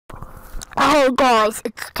Hey guys,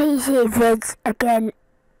 it's TCvids again.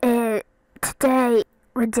 Today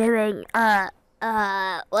we're doing what?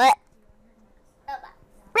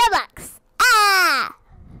 Roblox. Ah!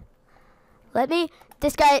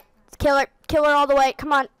 This guy, killer all the way.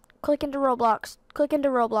 Come on, click into Roblox. Click into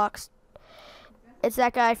Roblox. It's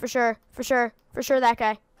that guy for sure, that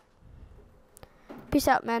guy. Peace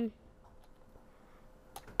out, man.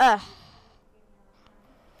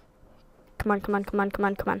 Come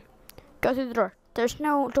on. Go through the door. There's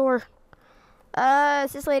no door.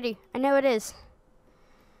 It's this lady. I know it is.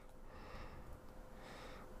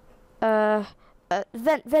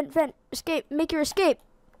 Vent. Escape. Make your escape.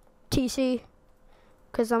 TC.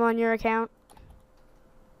 Because I'm on your account.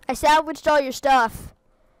 I salvaged all your stuff.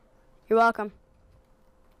 You're welcome.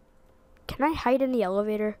 Can I hide in the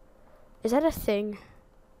elevator? Is that a thing?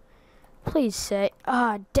 Please say.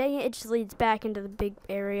 Ah, dang it. It just leads back into the big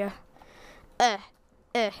area.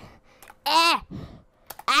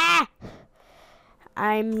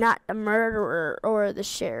 I'm not the murderer or the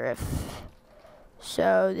sheriff.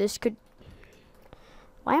 So this could...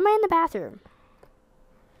 Why am I in the bathroom?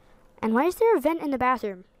 And why is there a vent in the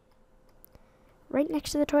bathroom? Right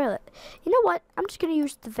next to the toilet. You know what? I'm just going to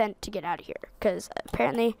use the vent to get out of here. Because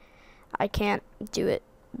apparently I can't do it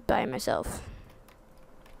by myself.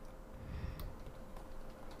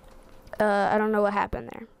 I don't know what happened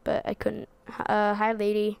there. But I couldn't. Hi,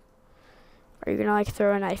 lady. Are you going to, like,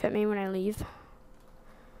 throw a knife at me when I leave?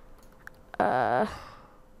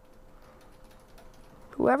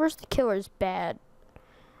 Whoever's the killer's bad.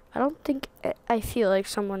 I don't think... I feel like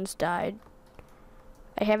someone's died.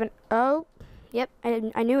 I haven't... Oh. Yep,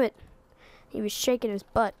 I knew it. He was shaking his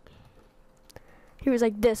butt. He was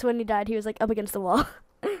like this when he died. He was like up against the wall.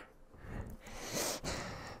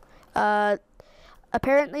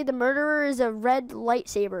 Apparently the murderer is a red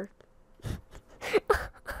lightsaber.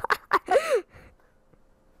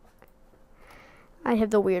 I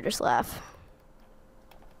have the weirdest laugh.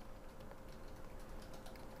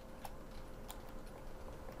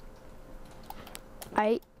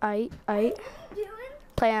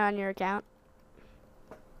 Playing on your account.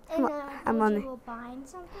 I'm on the... buying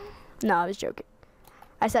something? No, I was joking.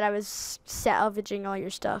 I said I was salvaging all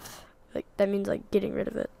your stuff. Like, that means, like, getting rid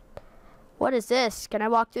of it. What is this? Can I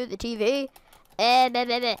walk through the TV? And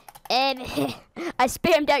I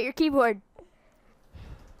spammed out your keyboard.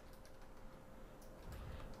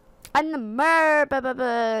 I'm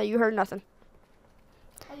the You heard nothing.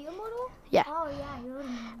 Are you immortal? Yeah. Oh, yeah, you're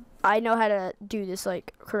immortal. I know how to do this,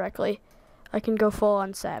 like, correctly. I can go full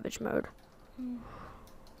on savage mode.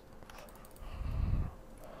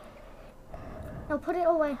 No, put it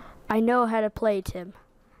away. I know how to play, Tim.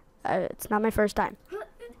 It's not my first time.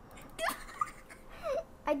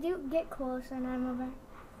 I do get close and I'm over.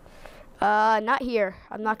 Not here.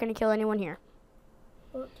 I'm not gonna kill anyone here.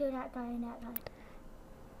 Oh, to that guy and that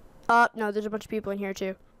guy. No, there's a bunch of people in here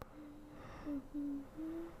too.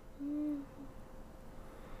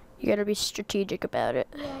 You gotta be strategic about it.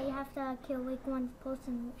 Yeah, you have to kill like one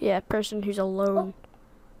person. Yeah, person who's alone.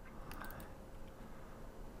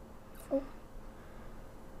 Oh.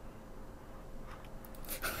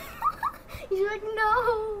 He's like,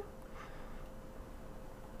 no.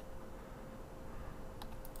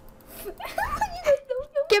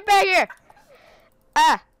 Get back here!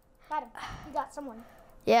 Got him. You got someone.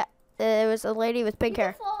 Yeah, it was a lady with pink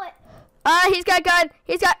hair. Follow it. He's got gun.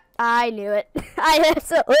 I knew it. I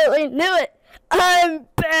absolutely knew it. I'm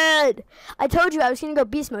bad. I told you I was gonna go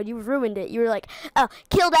beast mode. You ruined it. You were like, oh,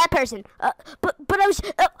 kill that person. But I was.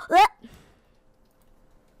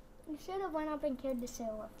 You should have went up and killed the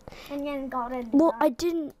sailor, and then got it. Well, I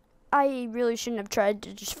didn't. I really shouldn't have tried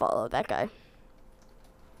to just follow that guy.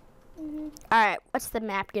 All right, what's the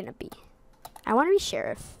map gonna be? I want to be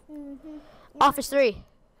sheriff. Office 3.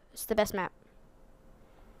 It's the best map.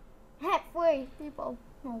 Heck, 3 people.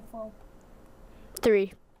 No, 4.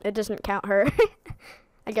 3. It doesn't count her.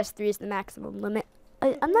 I guess 3 is the maximum limit.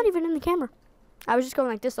 I'm not even in the camera. I was just going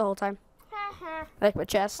like this the whole time. Like my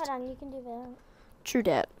chest. Hold on, you can do that. True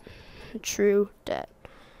dat. True dat.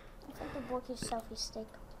 It's like the Borky selfie stick.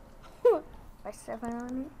 By stepping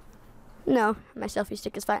on it. No, my selfie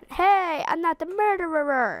stick is fine. Hey, I'm not the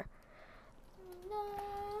murderer. No.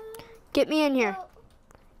 Get me in here.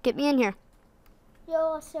 Get me in here.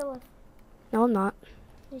 You're a sailor. No, I'm not.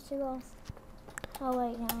 Yes, you are. Oh,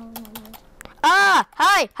 wait, no. Ah!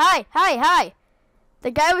 Hi!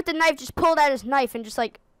 The guy with the knife just pulled out his knife and just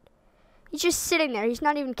like... He's just sitting there. He's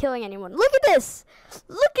not even killing anyone. Look at this!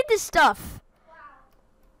 Look at this stuff!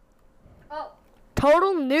 Wow. Oh.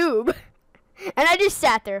 Total noob. And I just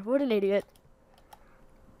sat there. What an idiot.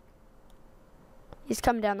 He's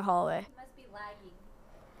coming down the hallway. Am I lagging.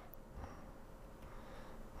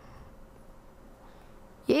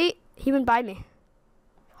 Yeet. He went by me.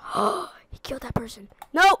 Oh, he killed that person.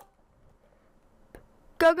 No!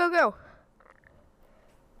 Go, go, go.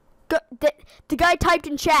 Go. The guy typed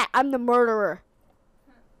in chat, I'm the murderer.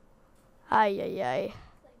 Ay, ay, ay.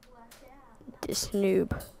 This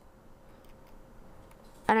noob.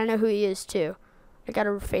 And I know who he is, too. I got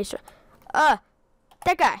a face. That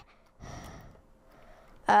guy.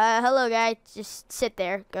 Hello, guy. Just sit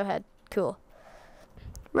there. Go ahead. Cool.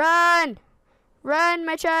 Run! Run,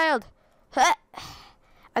 my child. Ha!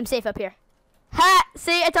 I'm safe up here. Ha!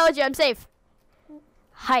 See, I told you I'm safe.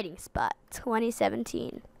 Hiding spot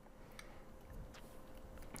 2017.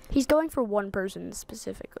 He's going for one person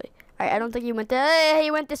specifically. Alright, I don't think he went there. He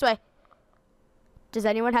went this way. Does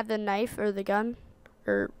anyone have the knife or the gun?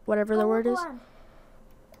 Or whatever the word is?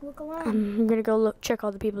 Look around. I'm gonna go look, check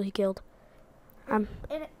all the people he killed.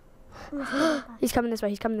 He's coming this way.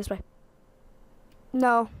 He's coming this way.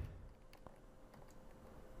 No.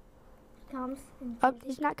 Comes. Oh,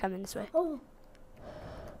 he's not coming this way. Oh.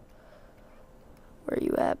 Where are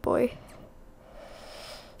you at, boy?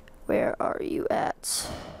 Where are you at?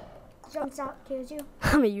 Jumps out, kills you.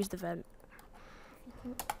 I'm gonna use the vent.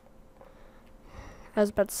 I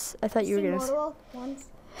was about to. I thought you were gonna. Once.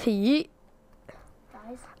 Yeet.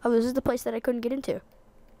 Guys. Oh, this is the place that I couldn't get into.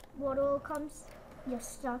 Water comes. You're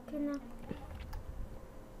stuck in there.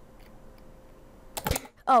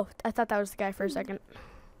 Oh, I thought that was the guy for a second.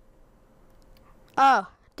 Oh,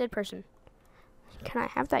 dead person. Can I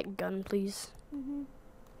have that gun, please?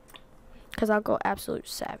 Because I'll go absolute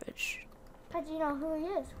savage. How do you know who he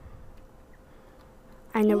is?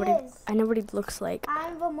 I know He what is. I know what he looks like.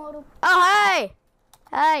 I'm the motor. Oh, hey!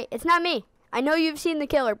 Hey, it's not me. I know you've seen the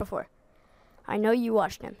killer before. I know you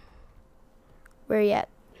watched him. Where are you at?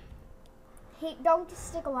 Don't just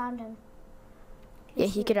stick around him. Yeah,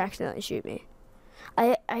 he could accidentally shoot me.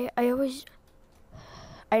 I always...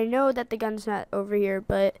 I know that the gun's not over here,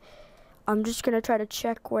 but I'm just going to try to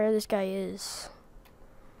check where this guy is.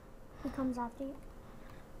 He comes after you.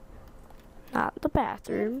 Not the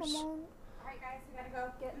bathrooms. Alright guys, we gotta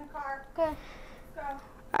go. Get in the car. Okay. Let's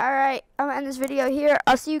go. Alright, I'm going to end this video here.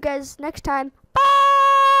 I'll see you guys next time.